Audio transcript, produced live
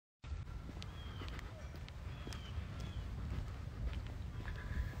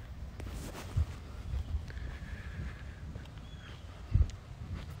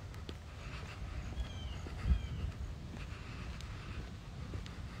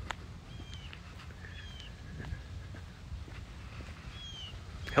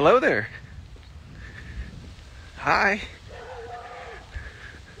Hello there. Hi.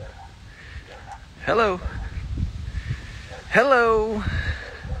 Hello. Hello.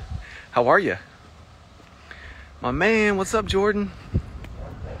 How are you? My man, what's up, Jordan?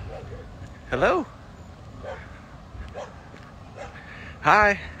 Hello.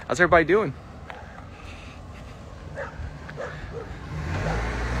 Hi. How's everybody doing?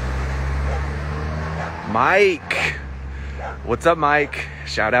 Mike. What's up, Mike?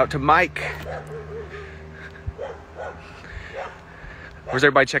 Shout out to Mike. Where's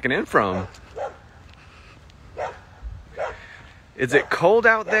everybody checking in from? Is it cold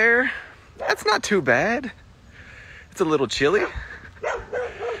out there? That's not too bad. It's a little chilly.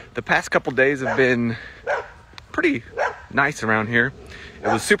 The past couple days have been pretty nice around here. It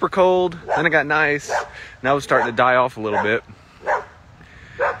was super cold, then it got nice. Now it's starting to die off a little bit.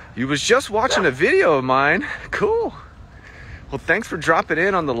 You was just watching a video of mine. Cool. Well, thanks for dropping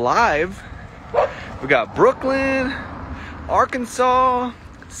in on the live. We got Brooklyn, Arkansas,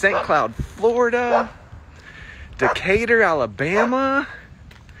 St. Cloud, Florida, Decatur, Alabama,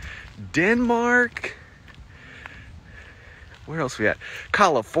 Denmark. Where else we at?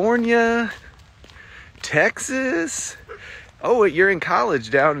 California, Texas. Oh, you're in college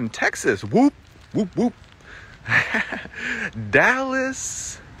down in Texas. Whoop, whoop, whoop.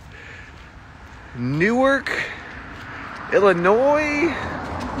 Dallas, Newark, Illinois,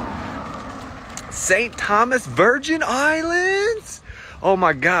 St. Thomas, Virgin Islands. Oh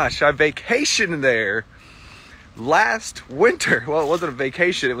my gosh, I vacationed there last winter. Well, it wasn't a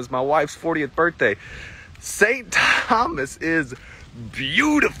vacation, it was my wife's 40th birthday. St. Thomas is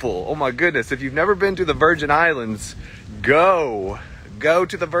beautiful. Oh my goodness, if you've never been to the Virgin Islands, go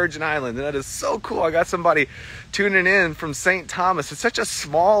to the Virgin Islands. And that is so cool. I got somebody tuning in from St. Thomas. It's such a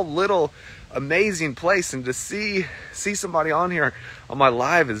small little amazing place, and to see somebody on here on my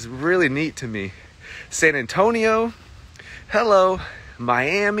live is really neat to me. San Antonio, hello.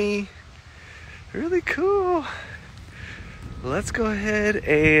 Miami, really cool. Let's go ahead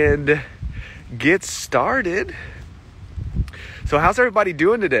and get started. So how's everybody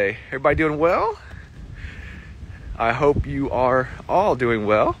doing today? Everybody doing well? I hope you are all doing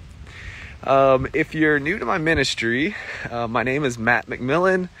well. If you're new to my ministry, my name is Matt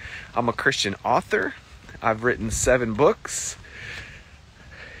McMillen. I'm a Christian author. I've written 7 books.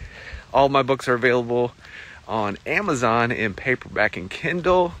 All my books are available on Amazon in paperback and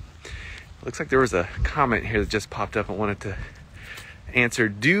Kindle. Looks like there was a comment here that just popped up. I wanted to answer.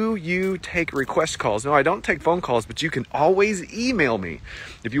 Do you take request calls? No, I don't take phone calls, but you can always email me.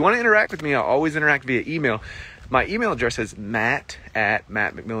 If you want to interact with me, I'll always interact via email. My email address is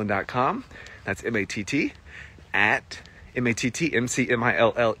matt@mattmcmillen.com. That's M-A-T-T at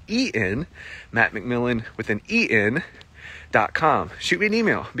M-A-T-T-M-C-M-I-L-L-E-N, Matt McMillen with an E-N.com. Shoot me an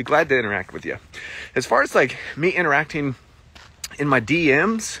email. Be glad to interact with you. As far as like me interacting in my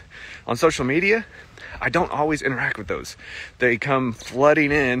DMs on social media, I don't always interact with those. They come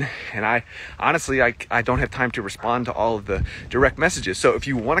flooding in, and I honestly don't have time to respond to all of the direct messages. So if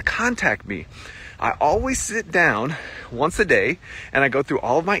you want to contact me, I always sit down once a day and I go through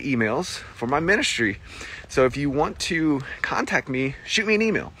all of my emails for my ministry. So if you want to contact me, shoot me an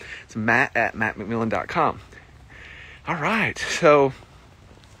email. It's matt@mattmcmillen.com. All right. So,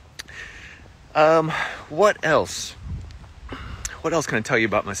 what else? What else can I tell you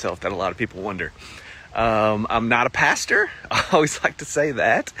about myself that a lot of people wonder? I'm not a pastor. I always like to say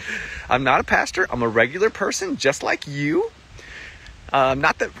that. I'm not a pastor. I'm a regular person just like you.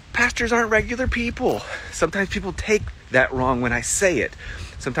 Not that pastors aren't regular people. Sometimes people take that wrong when I say it.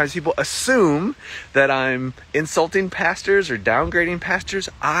 Sometimes people assume that I'm insulting pastors or downgrading pastors.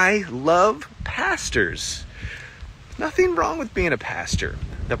 I love pastors. Nothing wrong with being a pastor.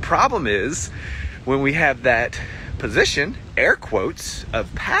 The problem is when we have that position, air quotes,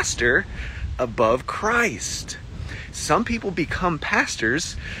 of pastor above Christ. Some people become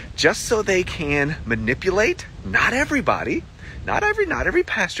pastors just so they can manipulate. Not everybody. Not every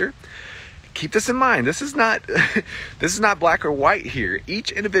pastor. Keep this in mind. This is not black or white here.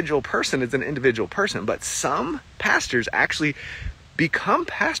 Each individual person is an individual person, but some pastors actually become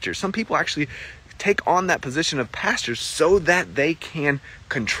pastors. Some people actually take on that position of pastors so that they can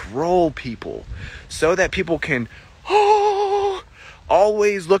control people, so that people can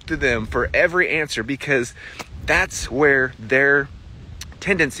always look to them for every answer, because that's where their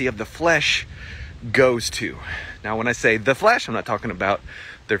tendency of the flesh goes to. Now, when I say the flesh, I'm not talking about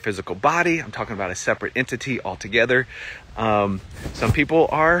their physical body. I'm talking about a separate entity altogether. Some people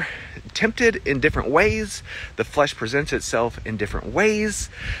are tempted in different ways. The flesh presents itself in different ways.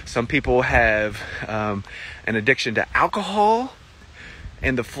 Some people have an addiction to alcohol,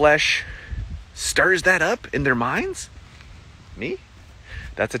 and the flesh stirs that up in their minds? Me?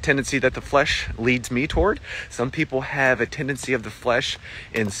 That's a tendency that the flesh leads me toward. Some people have a tendency of the flesh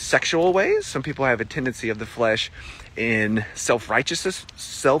in sexual ways. Some people have a tendency of the flesh in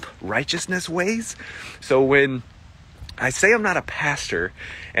self-righteousness ways. So when I say I'm not a pastor,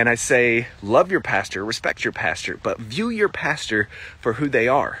 and I say love your pastor, respect your pastor, but view your pastor for who they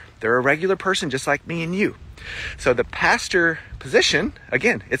are. They're a regular person just like me and you. So the pastor position,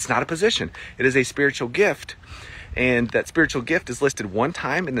 again, it's not a position. It is a spiritual gift. And that spiritual gift is listed one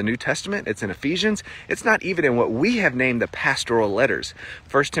time in the New Testament. It's in Ephesians. It's not even in what we have named the pastoral letters.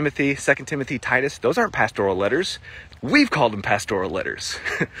 1 Timothy, 2 Timothy, Titus, those aren't pastoral letters. We've called them pastoral letters.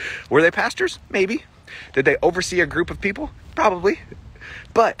 Were they pastors? Maybe. Did they oversee a group of people? Probably.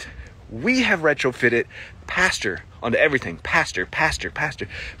 But we have retrofitted pastor onto everything. Pastor.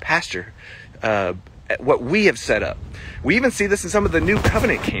 What we have set up. We even see this in some of the New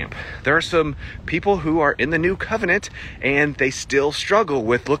Covenant camp. There are some people who are in the New Covenant and they still struggle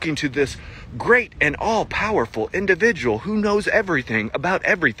with looking to this great and all-powerful individual who knows everything about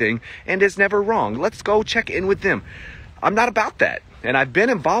everything and is never wrong. Let's go check in with them. I'm not about that. And I've been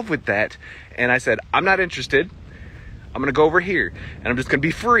involved with that. And I said, I'm not interested. I'm going to go over here and I'm just going to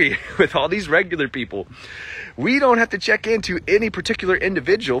be free with all these regular people. We don't have to check into any particular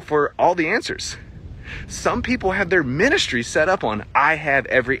individual for all the answers. Some people have their ministry set up on, I have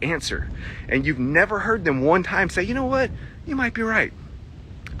every answer. And you've never heard them one time say, you know what? You might be right.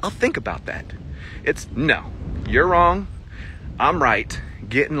 I'll think about that. It's, no, you're wrong. I'm right.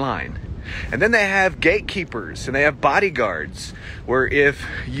 Get in line. And then they have gatekeepers and they have bodyguards where if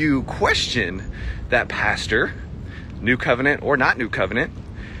you question that pastor, New Covenant or not New Covenant,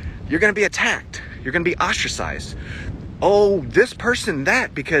 you're going to be attacked. You're going to be ostracized. Oh, this person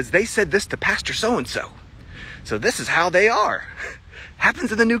that because they said this to Pastor so-and-so. So this is how they are.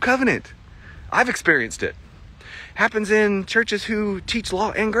 Happens in the New Covenant. I've experienced it. Happens in churches who teach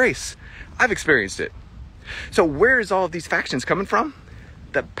law and grace. I've experienced it. So where is all of these factions coming from?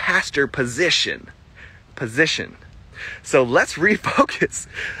 The pastor position. So let's refocus.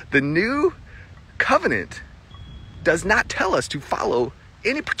 The New Covenant does not tell us to follow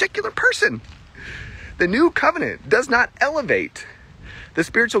any particular person. The New Covenant does not elevate the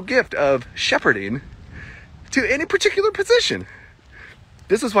spiritual gift of shepherding to any particular position.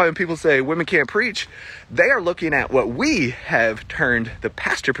 This is why when people say women can't preach, they are looking at what we have turned the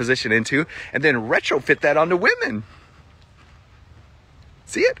pastor position into and then retrofit that onto women.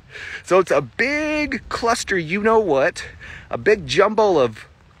 See it? So it's a big cluster, you know what? A big jumble of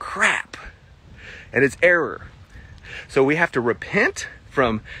crap. And it's error. So we have to repent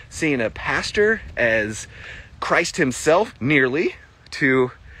from seeing a pastor as Christ himself nearly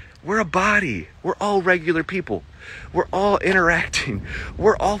to we're a body. We're all regular people. We're all interacting.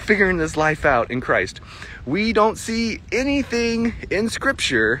 We're all figuring this life out in Christ. We don't see anything in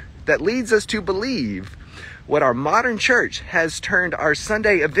Scripture that leads us to believe what our modern church has turned our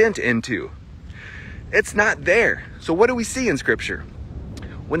Sunday event into. It's not there. So what do we see in Scripture?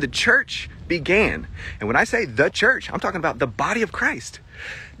 When the church began, and when I say the church, I'm talking about the body of Christ.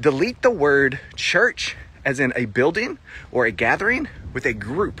 Delete the word church as in a building or a gathering with a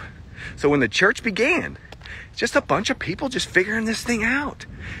group. So when the church began, just a bunch of people just figuring this thing out,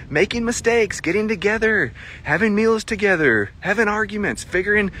 making mistakes, getting together, having meals together, having arguments,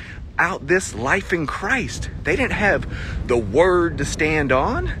 figuring out this life in Christ. They didn't have the word to stand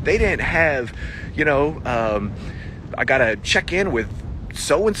on. They didn't have, I got to check in with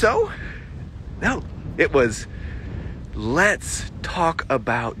so-and-so. No, it was, let's talk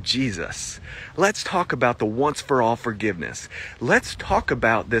about Jesus. Let's talk about the once for all forgiveness. Let's talk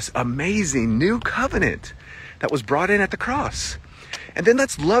about this amazing new covenant that was brought in at the cross. And then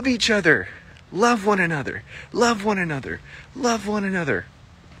let's love each other. Love one another. Love one another. Love one another.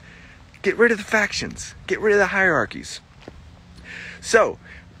 Get rid of the factions. Get rid of the hierarchies. So,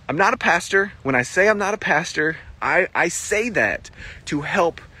 I'm not a pastor. When I say I'm not a pastor, I say that to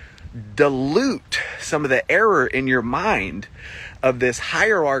help dilute some of the error in your mind of this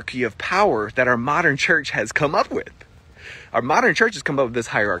hierarchy of power that our modern church has come up with. Our modern church has come up with this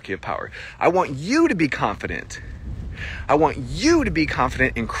hierarchy of power. I want you to be confident. I want you to be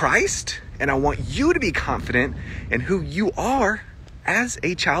confident in Christ, and I want you to be confident in who you are as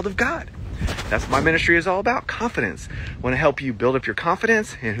a child of God. That's what my ministry is all about, confidence. I want to help you build up your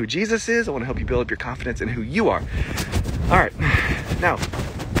confidence in who Jesus is. I want to help you build up your confidence in who you are. All right, now,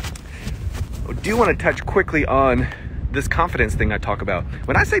 I do want to touch quickly on this confidence thing I talk about.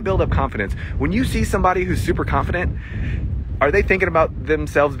 When I say build up confidence, when you see somebody who's super confident, are they thinking about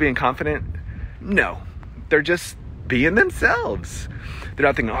themselves being confident? No, they're just being themselves. They're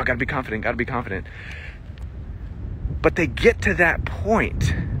not thinking, oh, I gotta be confident. But they get to that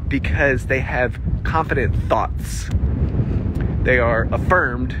point because they have confident thoughts. They are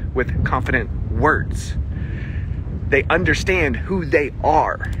affirmed with confident words. They understand who they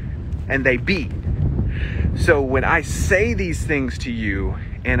are and they be. So when I say these things to you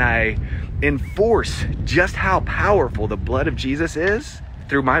and I enforce just how powerful the blood of Jesus is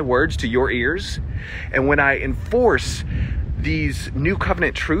through my words to your ears, and when I enforce these new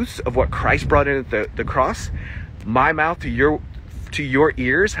covenant truths of what Christ brought in at the cross, my mouth to your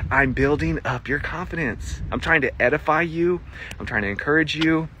ears, I'm building up your confidence. I'm trying to edify you. I'm trying to encourage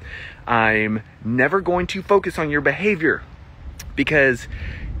you. I'm never going to focus on your behavior, because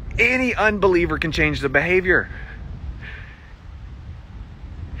any unbeliever can change the behavior.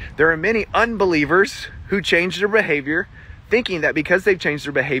 There are many unbelievers who change their behavior thinking that because they've changed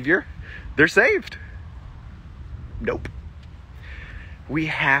their behavior, they're saved. Nope. We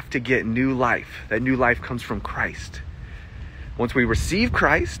have to get new life. That new life comes from Christ. Once we receive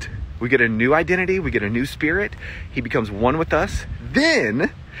Christ, we get a new identity, we get a new spirit. He becomes one with us.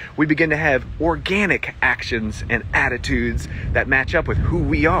 Then we begin to have organic actions and attitudes that match up with who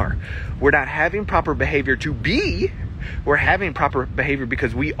we are. We're not having proper behavior to be. We're having proper behavior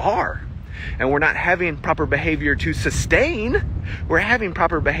because we are. And we're not having proper behavior to sustain. We're having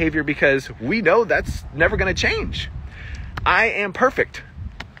proper behavior because we know that's never going to change. I am perfect.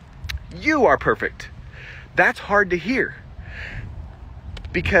 You are perfect. That's hard to hear,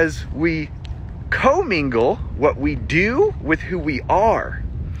 because we commingle what we do with who we are.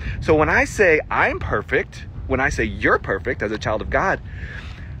 So when I say I'm perfect, when I say you're perfect as a child of God,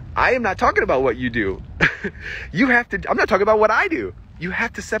 I am not talking about what you do. I'm not talking about what I do. You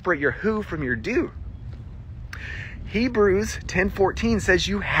have to separate your who from your do. Hebrews 10:14 says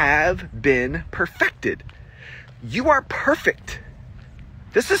you have been perfected. You are perfect.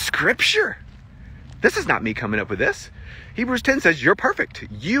 This is scripture. This is not me coming up with this. Hebrews 10 says you're perfect.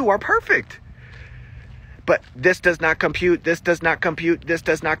 You are perfect. But this does not compute. This does not compute. This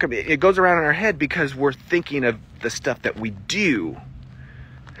does not compute. It goes around in our head because we're thinking of the stuff that we do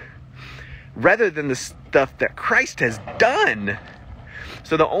rather than the stuff that Christ has done.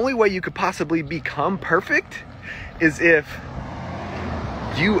 So the only way you could possibly become perfect is if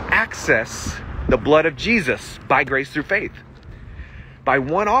you access the blood of Jesus by grace through faith. By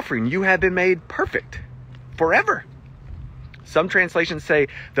one offering, you have been made perfect forever. Some translations say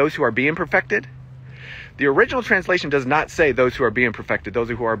those who are being perfected. The original translation does not say those who are being perfected, those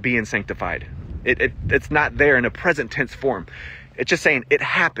who are being sanctified. It's not there in a present tense form. It's just saying it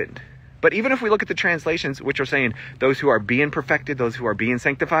happened. But even if we look at the translations, which are saying those who are being perfected, those who are being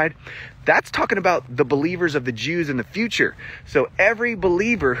sanctified, that's talking about the believers of the Jews in the future. So every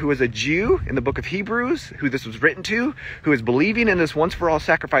believer who is a Jew in the book of Hebrews, who this was written to, who is believing in this once for all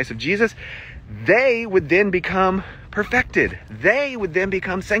sacrifice of Jesus, they would then become perfected. They would then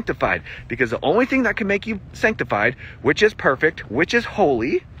become sanctified, because the only thing that can make you sanctified, which is perfect, which is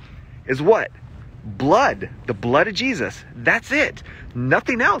holy, is what? Blood. The blood of Jesus. That's it.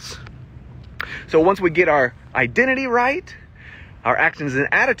 Nothing else. So once we get our identity right, our actions and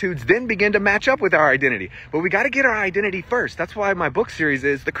attitudes then begin to match up with our identity. But we got to get our identity first. That's why my book series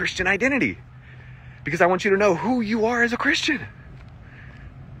is The Christian Identity, because I want you to know who you are as a Christian.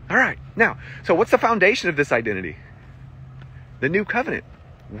 All right. Now, so what's the foundation of this identity? The new covenant.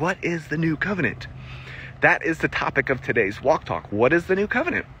 What is the new covenant? That is the topic of today's Walk Talk. What is the new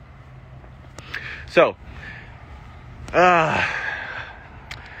covenant? So,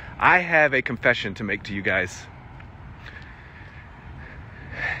 I have a confession to make to you guys.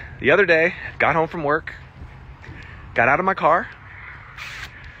 The other day, got home from work, got out of my car,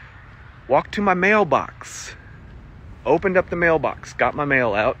 walked to my mailbox, opened up the mailbox, got my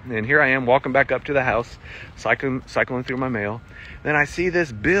mail out, and here I am walking back up to the house, cycling through my mail. Then I see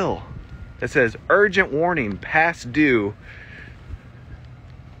this bill that says, urgent warning, past due.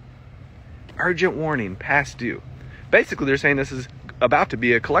 Urgent warning, past due. Basically, they're saying this is about to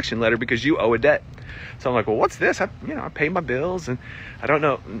be a collection letter because you owe a debt. So I'm like, well, what's this? I paid my bills, and I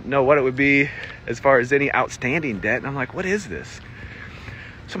don't know what it would be as far as any outstanding debt. And I'm like, what is this?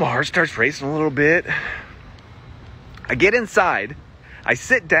 So my heart starts racing a little bit. I get inside. I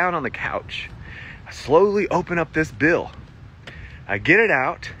sit down on the couch. I slowly open up this bill. I get it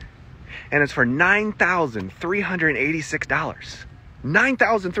out, and it's for $9,386.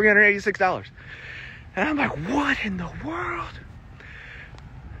 $9,386. And I'm like, what in the world?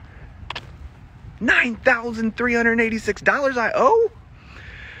 $9,386 I owe?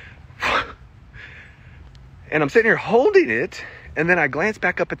 And I'm sitting here holding it, and then I glance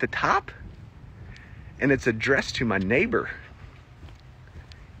back up at the top, and it's addressed to my neighbor.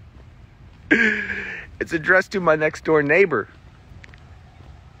 It's addressed to my next door neighbor.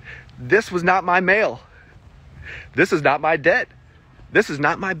 This was not my mail. This is not my debt. This is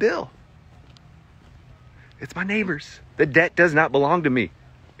not my bill. It's my neighbor's. The debt does not belong to me.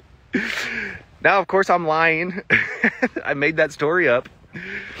 Now, of course, I'm lying. I made that story up.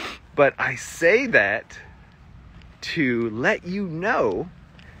 But I say that to let you know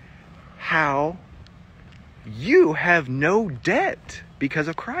how you have no debt because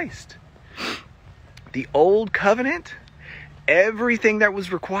of Christ. The old covenant, everything that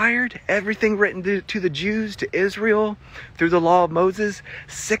was required, everything written to the Jews, to Israel, through the law of Moses,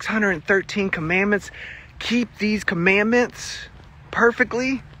 613 commandments. Keep these commandments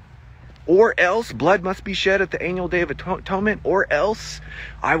perfectly, or else blood must be shed at the annual day of atonement, or else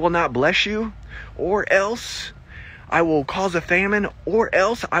I will not bless you, or else I will cause a famine, or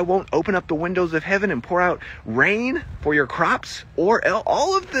else I won't open up the windows of heaven and pour out rain for your crops, or else.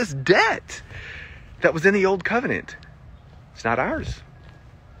 All of this debt that was in the old covenant, it's not ours.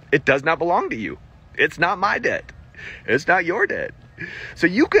 It does not belong to you. It's not my debt. It's not your debt. So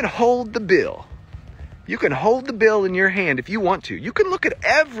you can hold the bill. You can hold the bill in your hand if you want to. You can look at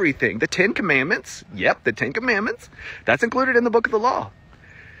everything. The 10 Commandments. Yep, the 10 Commandments. That's included in the book of the law.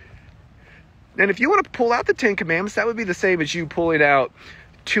 And if you want to pull out the 10 Commandments, that would be the same as you pulling out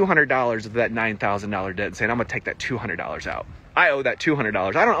 $200 of that $9,000 debt and saying, I'm going to take that $200 out. I owe that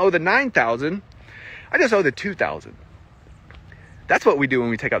 $200. I don't owe the $9,000. I just owe the $2,000. That's what we do when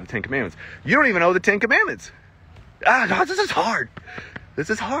we take out the 10 Commandments. You don't even owe the 10 Commandments. God, this is hard. This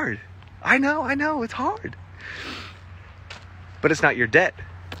is hard. I know, it's hard. But it's not your debt.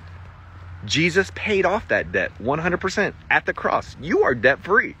 Jesus paid off that debt 100% at the cross. You are debt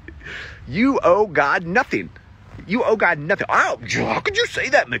free. You owe God nothing. You owe God nothing. How could you say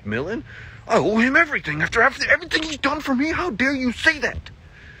that, McMillen? I owe him everything after everything he's done for me. How dare you say that?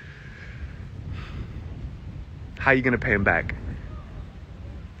 How are you going to pay him back?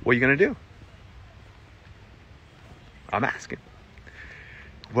 What are you going to do? I'm asking.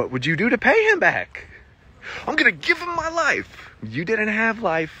 What would you do to pay him back? I'm going to give him my life. You didn't have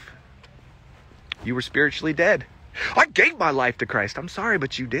life. You were spiritually dead. I gave my life to Christ. I'm sorry,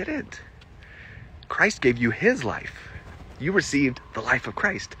 but you didn't. Christ gave you his life. You received the life of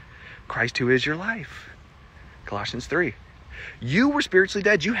Christ. Christ who is your life. Colossians 3. You were spiritually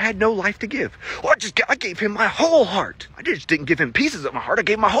dead. You had no life to give. I gave him my whole heart. I just didn't give him pieces of my heart. I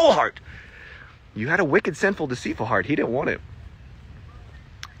gave my whole heart. You had a wicked, sinful, deceitful heart. He didn't want it.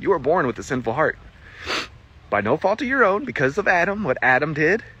 You were born with a sinful heart. By no fault of your own, because of Adam, what Adam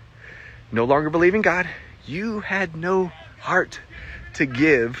did, no longer believing God, you had no heart to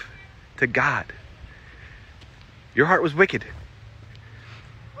give to God. Your heart was wicked.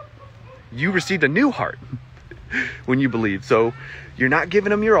 You received a new heart when you believed. So you're not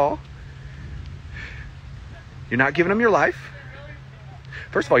giving him your all. You're not giving him your life.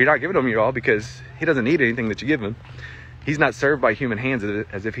 First of all, you're not giving him your all because he doesn't need anything that you give him. He's not served by human hands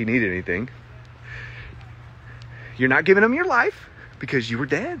as if he needed anything. You're not giving him your life because you were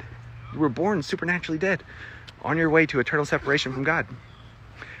dead. You were born supernaturally dead on your way to eternal separation from God.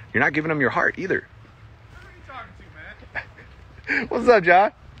 You're not giving him your heart either. Who are you talking to, man? What's up,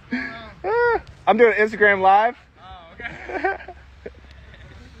 John? I'm doing Instagram Live. Oh, okay.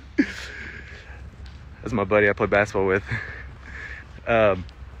 That's my buddy I play basketball with. What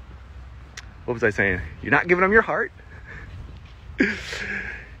was I saying? You're not giving him your heart.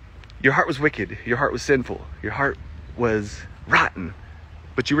 Your heart was wicked. Your heart was sinful. Your heart was rotten.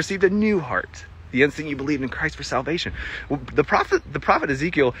 But you received a new heart the instant you believed in Christ for salvation. Well, the prophet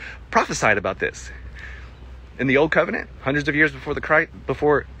Ezekiel prophesied about this. In the Old Covenant, hundreds of years before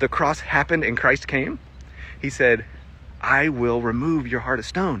the cross happened and Christ came, he said, I will remove your heart of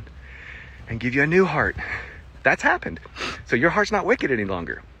stone and give you a new heart. That's happened. So your heart's not wicked any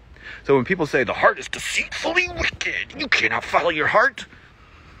longer. So when people say the heart is deceitfully wicked, you cannot follow your heart.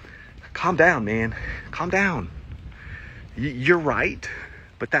 Calm down, man. Calm down. You're right,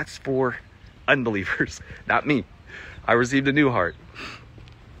 but that's for unbelievers, not me. I received a new heart.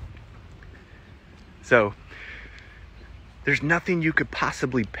 So there's nothing you could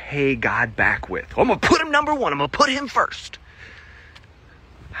possibly pay God back with. I'm going to put him number one. I'm going to put him first.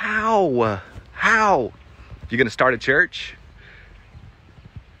 How? You're going to start a church?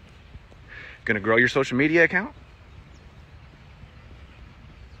 Going to grow your social media account?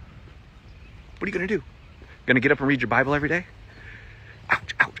 What are you going to do? Going to get up and read your Bible every day?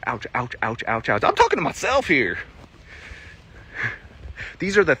 Ouch, ouch, ouch, ouch, ouch, ouch, ouch. I'm talking to myself here.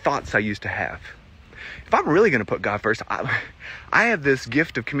 These are the thoughts I used to have. if I'm really going to put God first, I have this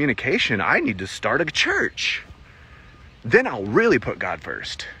gift of communication. I need to start a church. Then I'll really put God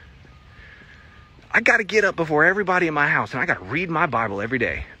first. I got to get up before everybody in my house and I got to read my Bible every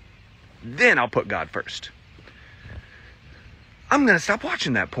day. Then I'll put God first. I'm going to stop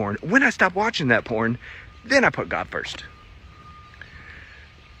watching that porn. When I stop watching that porn, then I put God first.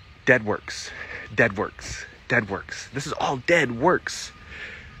 Dead works. Dead works. Dead works. This is all dead works.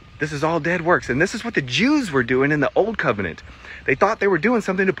 This is all dead works. And this is what the Jews were doing in the old covenant. They thought they were doing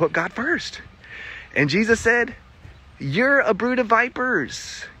something to put God first. And Jesus said, you're a brood of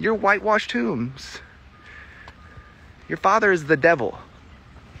vipers. You're whitewashed tombs. Your father is the devil.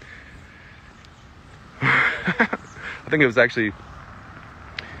 I think it was actually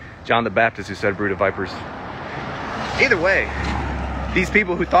John the Baptist who said brood of vipers. Either way, these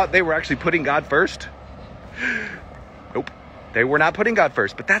people who thought they were actually putting God first, nope, they were not putting God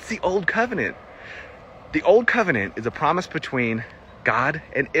first. But that's the old covenant. The old covenant is a promise between God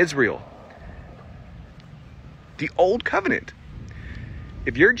and Israel. The old covenant.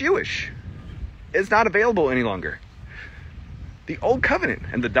 If you're Jewish, it's not available any longer. The old covenant.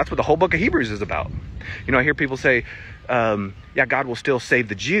 And that's what the whole book of Hebrews is about. You know, I hear people say, yeah, God will still save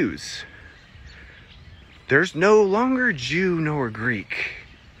the Jews. There's no longer Jew nor Greek.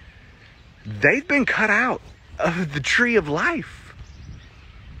 They've been cut out of the tree of life.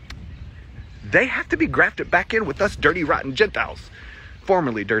 They have to be grafted back in with us dirty, rotten Gentiles.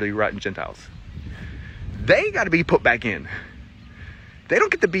 Formerly dirty, rotten Gentiles. They got to be put back in. They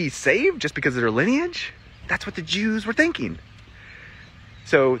don't get to be saved just because of their lineage. That's what the Jews were thinking.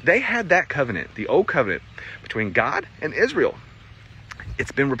 So they had that covenant, the old covenant between God and Israel.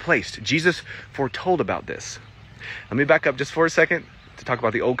 It's been replaced. Jesus foretold about this. Let me back up just for a second to talk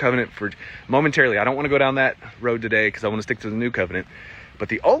about the old covenant for momentarily. I don't want to go down that road today because I want to stick to the new covenant. But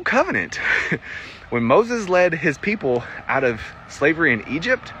the old covenant, when Moses led his people out of slavery in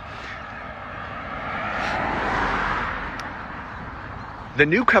Egypt, the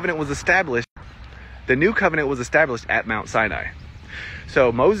new covenant was established. The new covenant was established at Mount Sinai.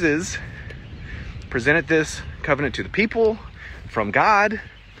 So Moses presented this covenant to the people from God.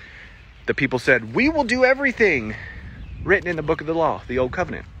 The people said, we will do everything written in the book of the law, the old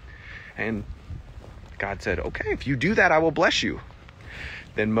covenant. And God said, okay, if you do that, I will bless you.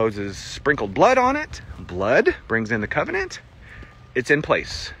 Then Moses sprinkled blood on it. Blood brings in the covenant. It's in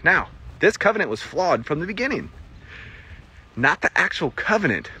place. Now, this covenant was flawed from the beginning. Not the actual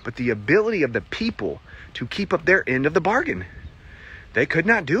covenant, but the ability of the people to keep up their end of the bargain. They could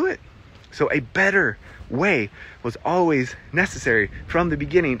not do it. So a better way was always necessary from the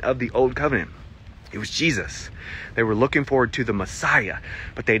beginning of the old covenant. It was Jesus. They were looking forward to the Messiah,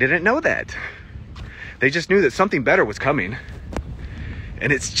 but they didn't know that. They just knew that something better was coming.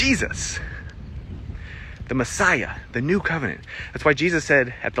 And it's Jesus. The Messiah, the new covenant. That's why Jesus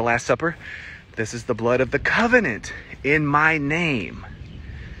said at the Last Supper, this is the blood of the covenant in my name.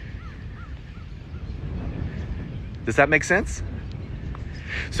 Does that make sense?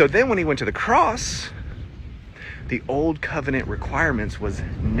 So then when he went to the cross, the old covenant requirements was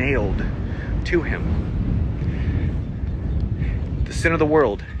nailed to him. The sin of the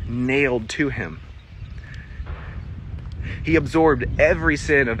world nailed to him. He absorbed every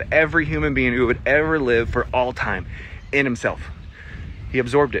sin of every human being who would ever live for all time in himself. He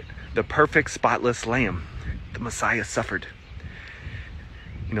absorbed it. The perfect, spotless lamb. The Messiah suffered.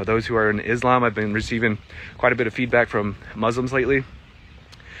 You know, those who are in Islam, I've been receiving quite a bit of feedback from Muslims lately.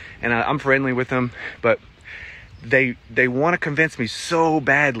 And I'm friendly with them, but they want to convince me so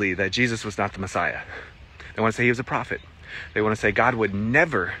badly that Jesus was not the Messiah. They want to say he was a prophet. They want to say God would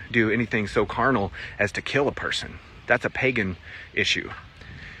never do anything so carnal as to kill a person. That's a pagan issue.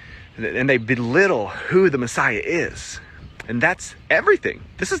 And they belittle who the Messiah is. And that's everything.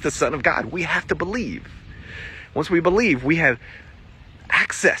 This is the Son of God. We have to believe. Once we believe, we have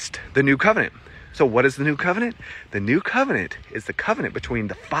accessed the new covenant. So what is the new covenant? The new covenant is the covenant between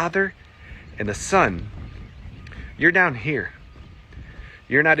the Father and the Son. You're down here.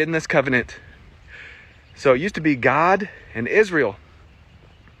 You're not in this covenant. So it used to be God and Israel.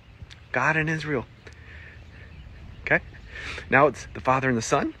 God and Israel. Okay? Now it's the Father and the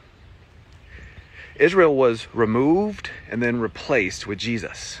Son. Israel was removed and then replaced with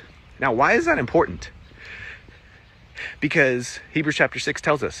Jesus. Now, why is that important? Because Hebrews chapter 6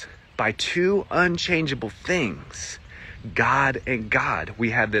 tells us, by two unchangeable things, God and God,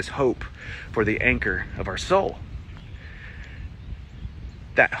 we have this hope for the anchor of our soul.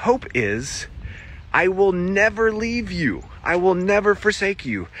 That hope is, I will never leave you. I will never forsake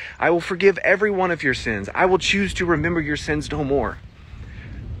you. I will forgive every one of your sins. I will choose to remember your sins no more.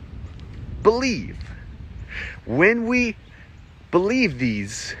 Believe. When we believe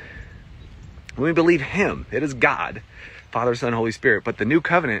these, when we believe him, it is God, Father, Son, Holy Spirit. But the new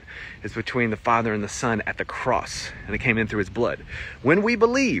covenant is between the Father and the Son at the cross, and it came in through his blood. When we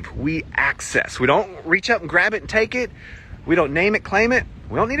believe, we access. We don't reach up and grab it and take it. We don't name it, claim it.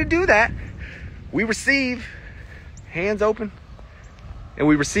 We don't need to do that. We receive, hands open, and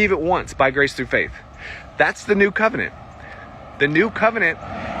we receive it once by grace through faith. That's the new covenant. The new covenant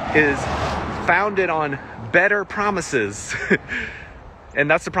is founded on better promises. And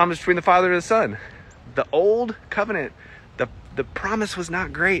that's the promise between the Father and the Son. The old covenant, the promise was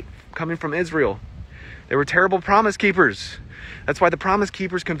not great coming from Israel. They were terrible promise keepers. That's why the promise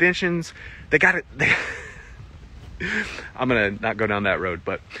keepers conventions, I'm going to not go down that road,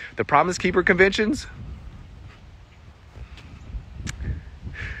 but the promise keeper conventions,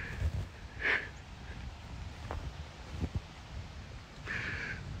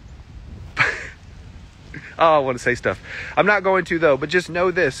 oh, I want to say stuff. I'm not going to though, but just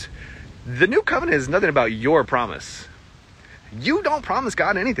know this. The new covenant is nothing about your promise. You don't promise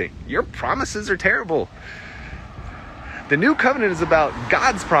God anything. Your promises are terrible. The new covenant is about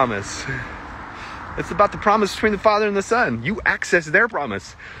God's promise. It's about the promise between the Father and the Son. You access their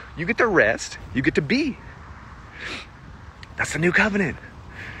promise. You get to rest. You get to be. That's the new covenant.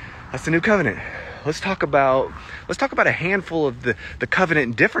 That's the new covenant. Let's talk about a handful of the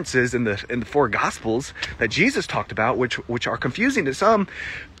covenant differences in the four gospels that Jesus talked about, which are confusing to some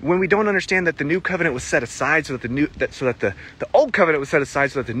when we don't understand that the new covenant was set aside so that the old covenant was set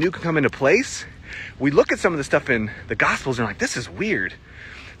aside so that the new can come into place. We look at some of the stuff in the gospels and we're like, this is weird.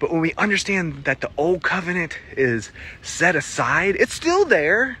 But when we understand that the old covenant is set aside, it's still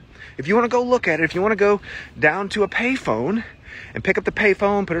there. If you want to go look at it, if you want to go down to a payphone and pick up the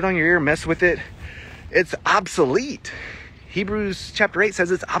payphone, put it on your ear, mess with it, it's obsolete. Hebrews chapter 8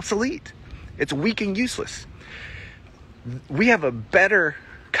 says it's obsolete. It's weak and useless. We have a better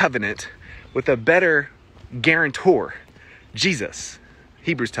covenant with a better guarantor, Jesus.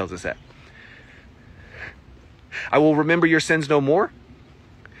 Hebrews tells us that. I will remember your sins no more.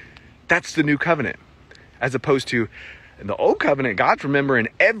 That's the new covenant. As opposed to in the old covenant, God's remembering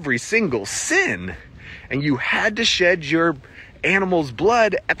every single sin. And you had to shed your animal's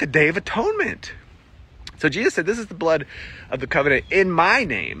blood at the Day of Atonement. So Jesus said, this is the blood of the covenant in my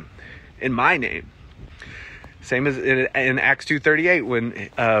name. In my name. Same as in Acts 2:38 when,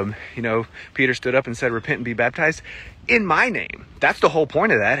 Peter stood up and said, repent and be baptized in my name. That's the whole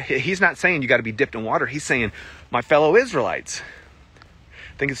point of that. He's not saying you got to be dipped in water. He's saying, my fellow Israelites.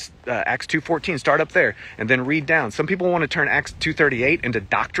 I think it's Acts 2:14. Start up there and then read down. Some people want to turn Acts 2:38 into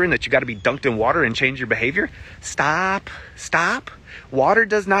doctrine that you got to be dunked in water and change your behavior. Stop. Water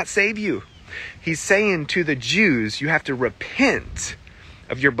does not save you. He's saying to the Jews, you have to repent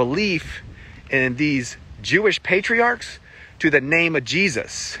of your belief in these Jewish patriarchs to the name of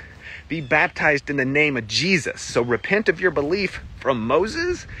Jesus. Be baptized in the name of Jesus. So repent of your belief from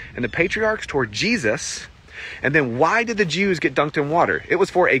Moses and the patriarchs toward Jesus. And then why did the Jews get dunked in water? It was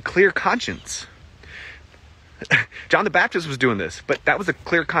for a clear conscience. John the Baptist was doing this, but that was a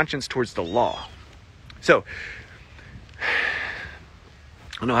clear conscience towards the law. So,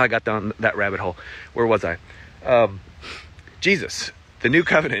 I don't know how I got down that rabbit hole. Where was I? Jesus, the new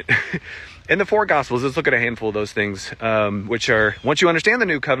covenant. In the four gospels, let's look at a handful of those things, which are, once you understand the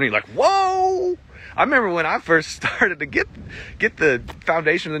new covenant, you're like, whoa! I remember when I first started to get the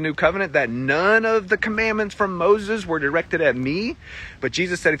foundation of the new covenant, that none of the commandments from Moses were directed at me. But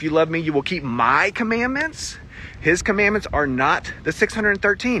Jesus said, if you love me, you will keep my commandments. His commandments are not the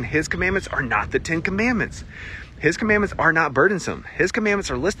 613. His commandments are not the 10 commandments. His commandments are not burdensome. His commandments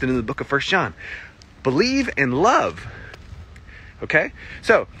are listed in the book of 1 John. Believe and love. Okay?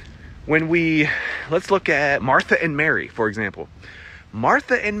 So, let's look at Martha and Mary, for example.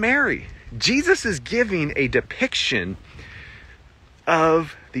 Martha and Mary. Jesus is giving a depiction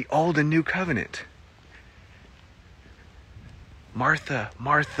of the old and new covenant. Martha,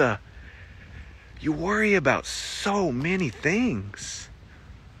 Martha, you worry about so many things.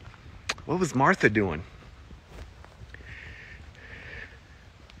 What was Martha doing?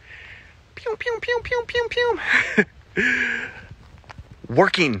 Pew, pew, pew, pew, pew, pew.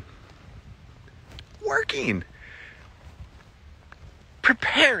 Working.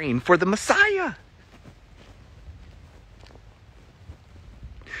 Preparing for the Messiah.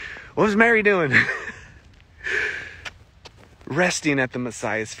 What was Mary doing? Resting at the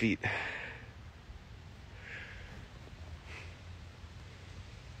Messiah's feet.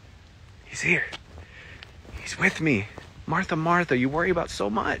 He's here. He's with me. Martha, Martha, you worry about so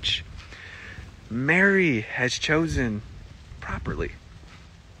much. Mary has chosen properly.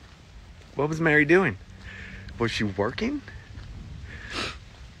 What was Mary doing? Was she working?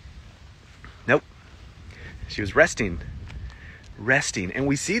 Nope. She was resting. Resting. And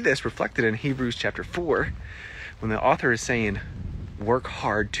we see this reflected in Hebrews chapter 4 when the author is saying, work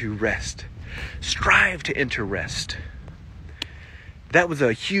hard to rest. Strive to enter rest. That was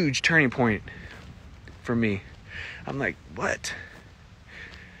a huge turning point for me. I'm like, what?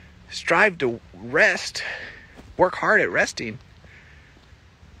 Strive to rest. Work hard at resting.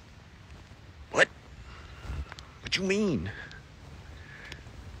 What? What you mean?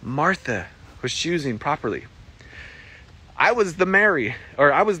 Martha was choosing properly. I was the Martha.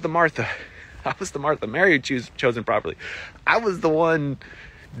 I was the Martha. Mary chosen properly. I was the one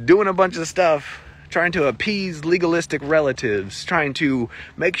doing a bunch of stuff, trying to appease legalistic relatives, trying to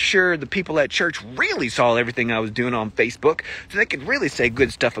make sure the people at church really saw everything I was doing on Facebook so they could really say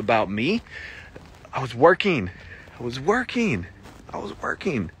good stuff about me. I was working.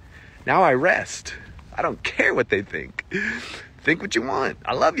 Now I rest. I don't care what they think. Think what you want.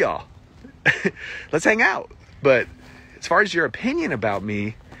 I love y'all. Let's hang out. But as far as your opinion about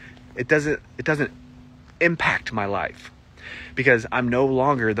me, it doesn't impact my life because I'm no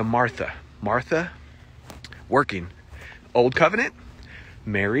longer the Martha. Martha, working. Old covenant.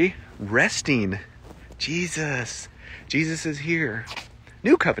 Mary, resting. Jesus is here.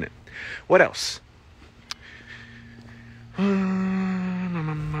 New covenant. What else?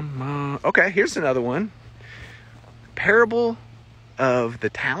 Okay, here's another one. Parable of the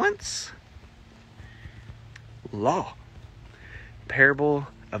talents. Law. Parable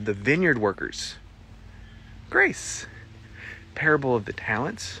of the vineyard workers. Grace. Parable of the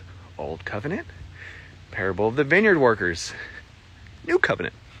talents. Old covenant. Parable of the vineyard workers. New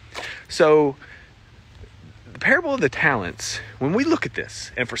covenant. So, the parable of the talents, when we look at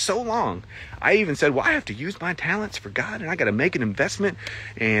this, and for so long, I even said, well, I have to use my talents for God, and I got to make an investment,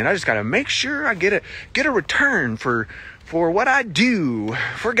 and I just got to make sure I get a return for what I do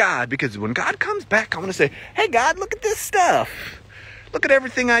for God, because when God comes back, I want to say, hey, God, look at this stuff. Look at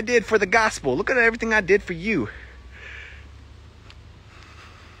everything I did for the gospel. Look at everything I did for you.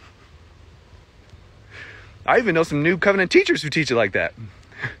 I even know some new covenant teachers who teach it like that.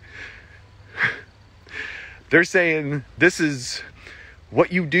 They're saying this is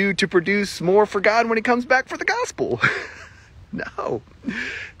what you do to produce more for God when he comes back for the gospel. No.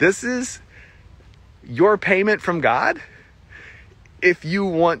 This is your payment from God if you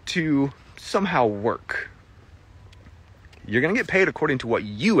want to somehow work. You're going to get paid according to what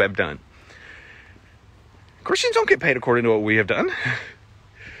you have done. Christians don't get paid according to what we have done.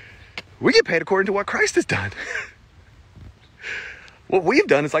 We get paid according to what Christ has done. What we've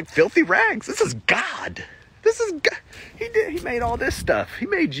done is like filthy rags. This is God. This is God. He made all this stuff. He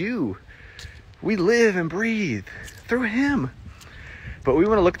made you. We live and breathe through him. But we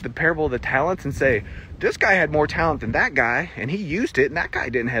want to look at the parable of the talents and say, this guy had more talent than that guy, and he used it, and that guy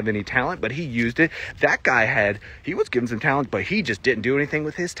didn't have any talent, but he used it. That guy he was given some talent, but he just didn't do anything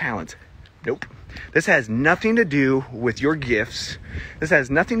with his talents. Nope. This has nothing to do with your gifts. This has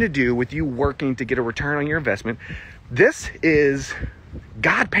nothing to do with you working to get a return on your investment. This is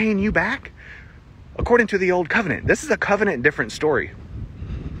God paying you back according to the old covenant. This is a covenant different story.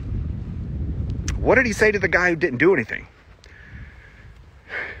 What did he say to the guy who didn't do anything?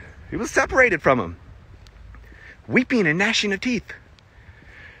 He was separated from him. Weeping and gnashing of teeth.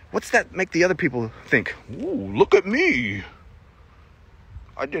 What's that make the other people think? Ooh, look at me.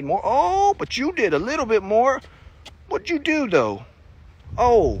 I did more. Oh, but you did a little bit more. What'd you do though?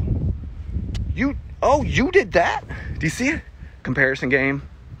 Oh, you did that? Do you see it? Comparison game.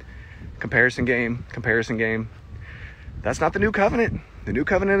 Comparison game. Comparison game. That's not the new covenant. The new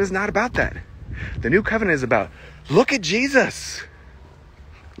covenant is not about that. The new covenant is about, look at Jesus.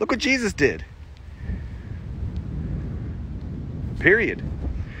 Look what Jesus did. Period.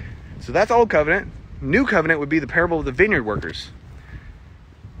 So that's old covenant. New covenant would be the parable of the vineyard workers.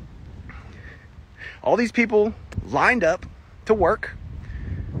 All these people lined up to work.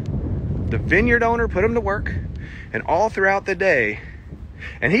 The vineyard owner put them to work. And all throughout the day,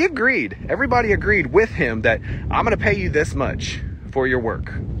 and he agreed, everybody agreed with him that I'm going to pay you this much for your work.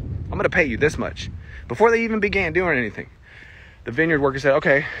 I'm going to pay you this much. Before they even began doing anything, the vineyard worker said,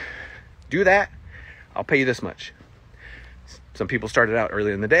 okay, do that. I'll pay you this much. Some people started out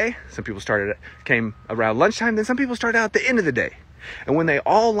early in the day. Some people came around lunchtime. Then some people started out at the end of the day. And when they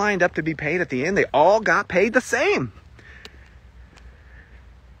all lined up to be paid at the end, they all got paid the same.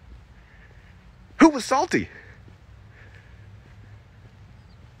 Who was salty?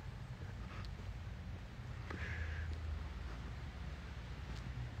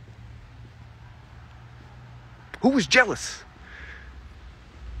 Who was jealous?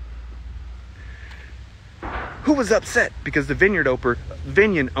 Who was upset because the vineyard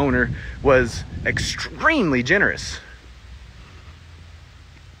owner was extremely generous?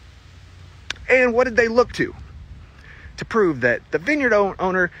 And what did they look to prove that the vineyard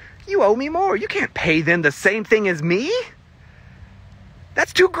owner, you owe me more. You can't pay them the same thing as me.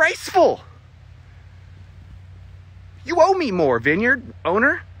 That's too graceful. You owe me more, vineyard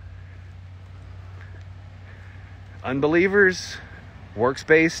owner. Unbelievers,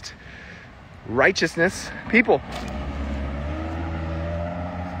 works-based, righteousness people.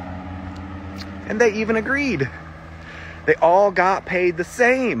 And they even agreed. They all got paid the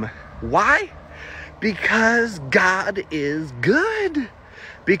same. Why? Because God is good.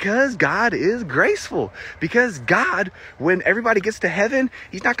 Because God is graceful. Because God, when everybody gets to heaven,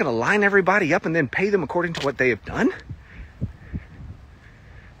 He's not going to line everybody up and then pay them according to what they have done.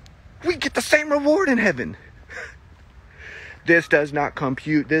 We get the same reward in heaven. This does not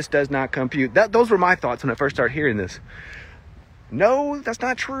compute. This does not compute. Those were my thoughts when I first started hearing this. No, that's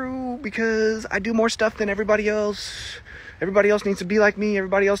not true, because I do more stuff than everybody else. Everybody else needs to be like me.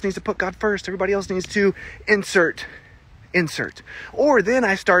 Everybody else needs to put God first. Everybody else needs to insert. Or then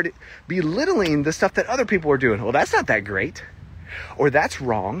I started belittling the stuff that other people were doing. Well, that's not that great. Or that's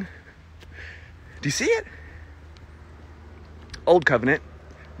wrong. Do you see it? Old covenant,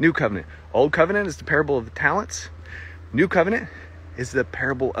 new covenant. Old covenant is the parable of the talents. New covenant is the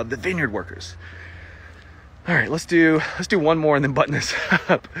parable of the vineyard workers. All right, let's do one more and then button this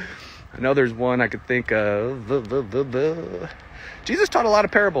up. I know there's one I could think of. Jesus taught a lot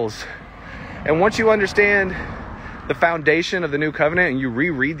of parables. And once you understand the foundation of the new covenant and you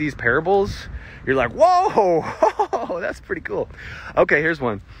reread these parables, you're like, whoa, that's pretty cool. Okay, here's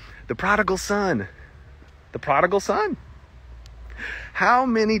one. The prodigal son. The prodigal son. How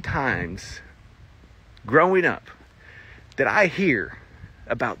many times growing up did I hear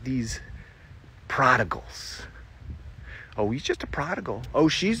about these prodigals? Oh, he's just a prodigal. Oh,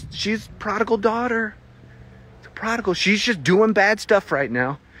 she's prodigal daughter. It's a prodigal. She's just doing bad stuff right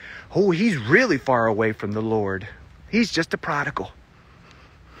now. Oh, he's really far away from the Lord. He's just a prodigal.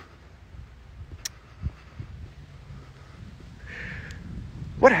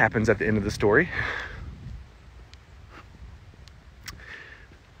 What happens at the end of the story?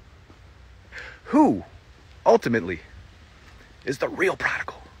 Who ultimately is the real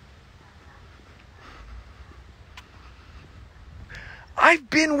prodigal?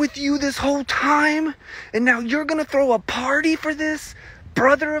 I've been with you this whole time, and now you're going to throw a party for this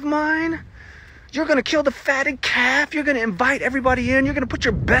brother of mine? You're going to kill the fatted calf? You're going to invite everybody in? You're going to put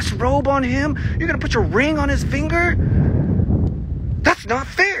your best robe on him? You're going to put your ring on his finger? That's not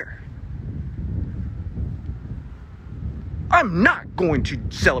fair. I'm not going to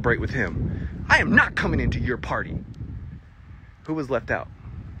celebrate with him. I am not coming into your party. Who was left out?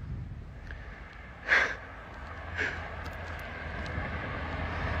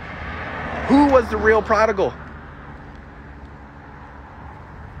 Who was the real prodigal?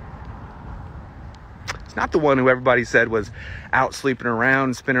 It's not the one who everybody said was out sleeping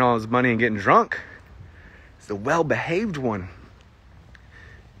around, spending all his money and getting drunk. It's the well-behaved one.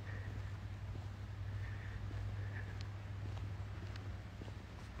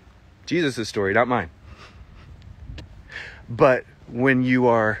 Jesus' story, not mine. But when you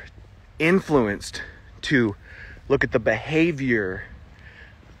are influenced to look at the behavior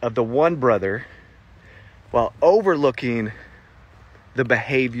of the one brother while overlooking the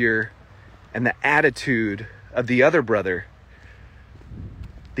behavior and the attitude of the other brother,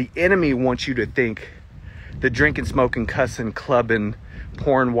 the enemy wants you to think the drinking, smoking, cussing, clubbing,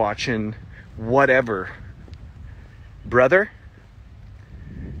 porn watching, whatever brother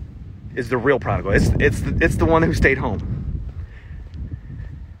is the real prodigal. It's the one who stayed home.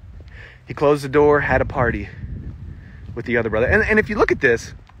 He closed the door, had a party with the other brother. And if you look at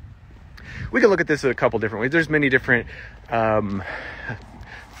this, we can look at this in a couple different ways. There's many different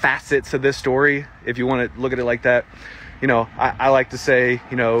facets of this story, if you want to look at it like that. You know, I like to say,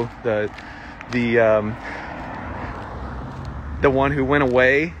 you know, the one who went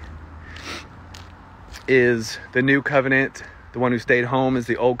away is the new covenant. The one who stayed home is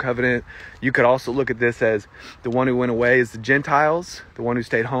the old covenant. You could also look at this as the one who went away is the Gentiles. The one who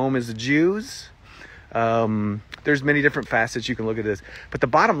stayed home is the Jews. There's many different facets you can look at this. But the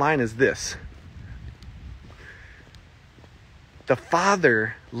bottom line is this. The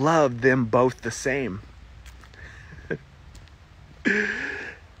Father loved them both the same.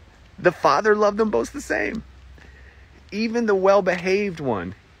 The Father loved them both the same. Even the well-behaved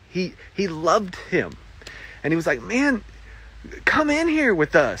one, he loved him. And he was like, man, come in here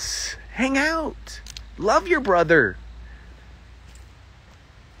with us. Hang out. Love your brother.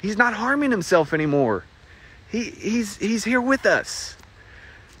 He's not harming himself anymore. He's here with us.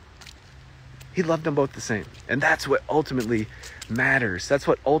 He loved them both the same. And that's what ultimately matters. That's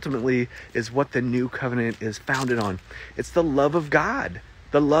what ultimately is what the new covenant is founded on. It's the love of God.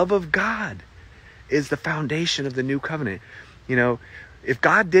 The love of God is the foundation of the new covenant. You know, if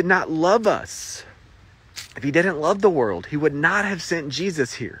God did not love us, if he didn't love the world, he would not have sent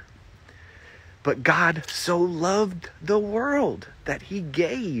Jesus here. But God so loved the world that he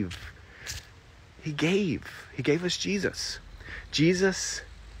gave. He gave us Jesus. Jesus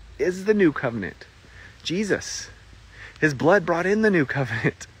is the new covenant. Jesus, his blood brought in the new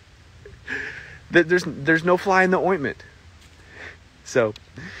covenant. There's no fly in the ointment. So,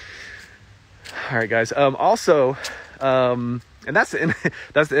 all right, guys. Also, and that's the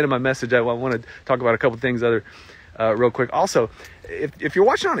end of my message. I want to talk about a couple things real quick. Also, if you're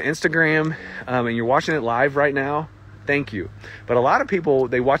watching on Instagram and you're watching it live right now, thank you. But a lot of people,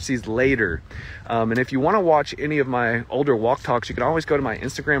 they watch these later. And if you want to watch any of my older walk talks, you can always go to my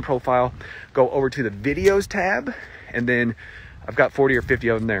Instagram profile, go over to the videos tab, and then I've got 40 or 50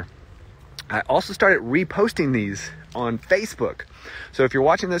 of them there. I also started reposting these on Facebook. So if you're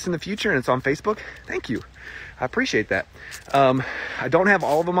watching this in the future and it's on Facebook, thank you. I appreciate that. I don't have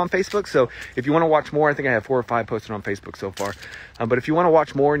all of them on Facebook, so if you want to watch more, I think I have 4 or 5 posted on Facebook so far. But if you want to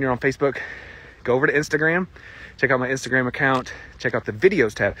watch more and you're on Facebook, go over to Instagram, check out my Instagram account, check out the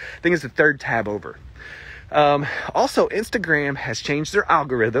videos tab. I think it's the 3rd tab over. Also, Instagram has changed their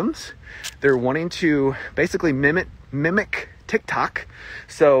algorithms. They're wanting to basically mimic TikTok.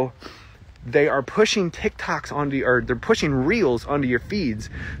 So they are pushing they're pushing reels onto your feeds.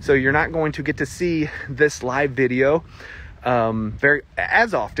 So you're not going to get to see this live video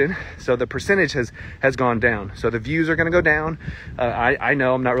as often. So the percentage has gone down. So the views are going to go down. I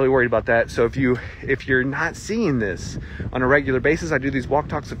know, I'm not really worried about that. So if you're not seeing this on a regular basis, I do these walk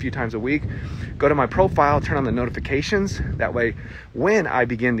talks a few times a week. Go to my profile, turn on the notifications. That way, when I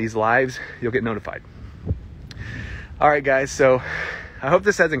begin these lives, you'll get notified. All right, guys. So I hope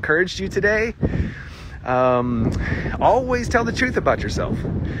this has encouraged you today. Always tell the truth about yourself.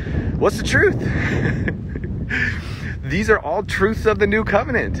 What's the truth? These are all truths of the new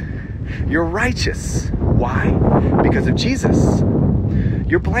covenant. You're righteous. Why? Because of Jesus.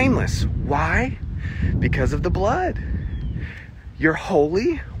 You're blameless. Why? Because of the blood. You're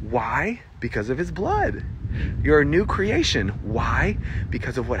holy. Why? Because of his blood. You're a new creation. Why?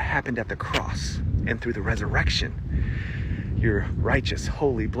 Because of what happened at the cross and through the resurrection. You're righteous,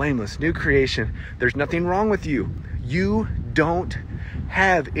 holy, blameless, new creation. There's nothing wrong with you. You don't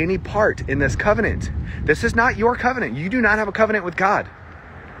have any part in this covenant. This is not your covenant. You do not have a covenant with God.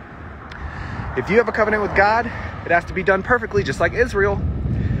 If you have a covenant with God, it has to be done perfectly, just like Israel.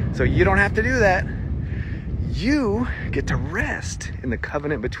 So you don't have to do that. You get to rest in the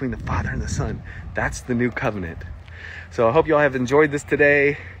covenant between the Father and the Son. That's the new covenant. So I hope you all have enjoyed this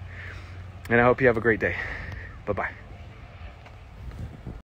today, and I hope you have a great day. Bye-bye.